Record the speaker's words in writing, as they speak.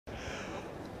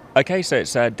Okay, so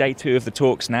it's day 2 of the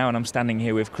talks now, and I'm standing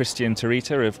here with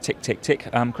Teriete of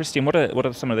tcktcktck. Christian, what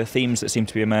are some of the themes that seem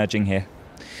to be emerging here?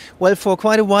 Well, for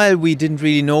quite a while we didn't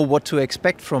really know what to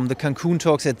expect from the Cancun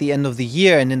talks at the end of the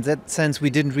year, and in that sense we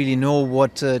didn't really know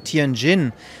what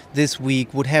Tianjin this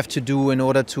week would have to do in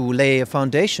order to lay a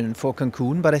foundation for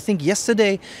Cancun. But I think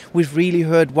yesterday we've really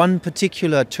heard one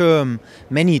particular term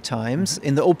many times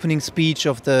in the opening speech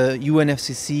of the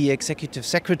UNFCCC Executive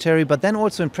Secretary, but then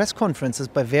also in press conferences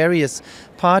by various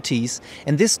parties,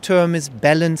 and this term is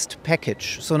balanced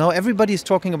package. So now everybody is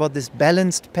talking about this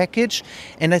balanced package,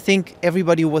 and I think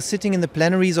everybody who was sitting in the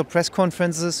plenaries or press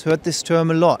conferences heard this term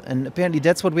a lot, and apparently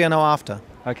that's what we are now after.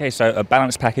 Okay, so a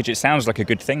balanced package, it sounds like a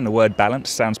good thing. The word balance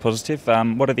sounds positive.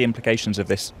 What are the implications of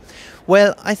this?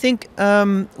 Well, I think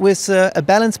with a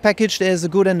balanced package there's a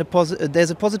good and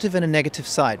there's a positive and a negative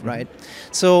side, right?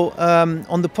 So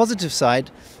on the positive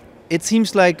side, it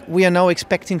seems like we are now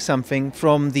expecting something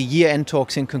from the year-end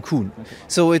talks in Cancun. Okay.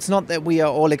 So it's not that we are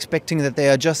all expecting that they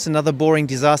are just another boring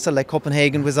disaster like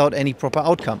Copenhagen without any proper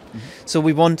outcome. So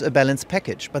we want a balanced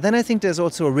package. But then I think there's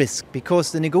also a risk,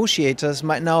 because the negotiators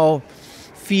might now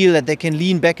feel that they can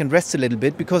lean back and rest a little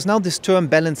bit, because now this term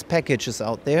balanced package is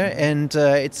out there, and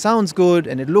it sounds good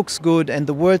and it looks good, and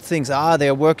the world thinks,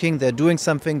 they're working, they're doing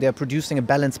something, they're producing a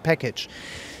balanced package.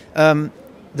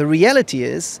 The reality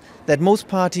is that most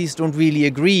parties don't really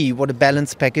agree what a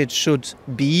balanced package should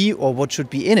be or what should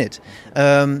be in it.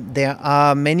 There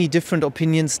are many different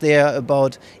opinions there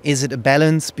about, is it a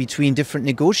balance between different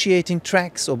negotiating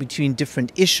tracks or between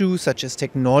different issues such as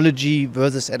technology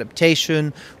versus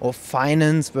adaptation or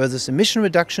finance versus emission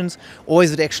reductions, or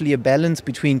is it actually a balance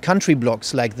between country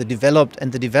blocks like the developed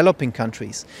and the developing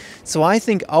countries? So I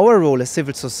think our role as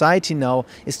civil society now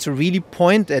is to really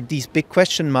point at these big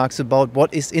question marks about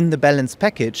what is in the balanced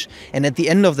package. And at the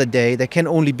end of the day, there can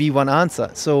only be one answer.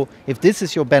 So if this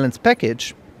is your balanced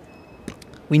package,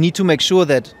 we need to make sure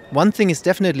that one thing is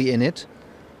definitely in it,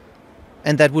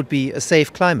 and that would be a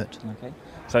safe climate. Okay.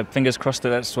 So fingers crossed that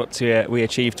that's what we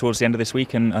achieve towards the end of this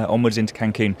week and onwards into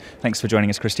Cancun. Thanks for joining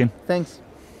us, Christian. Thanks.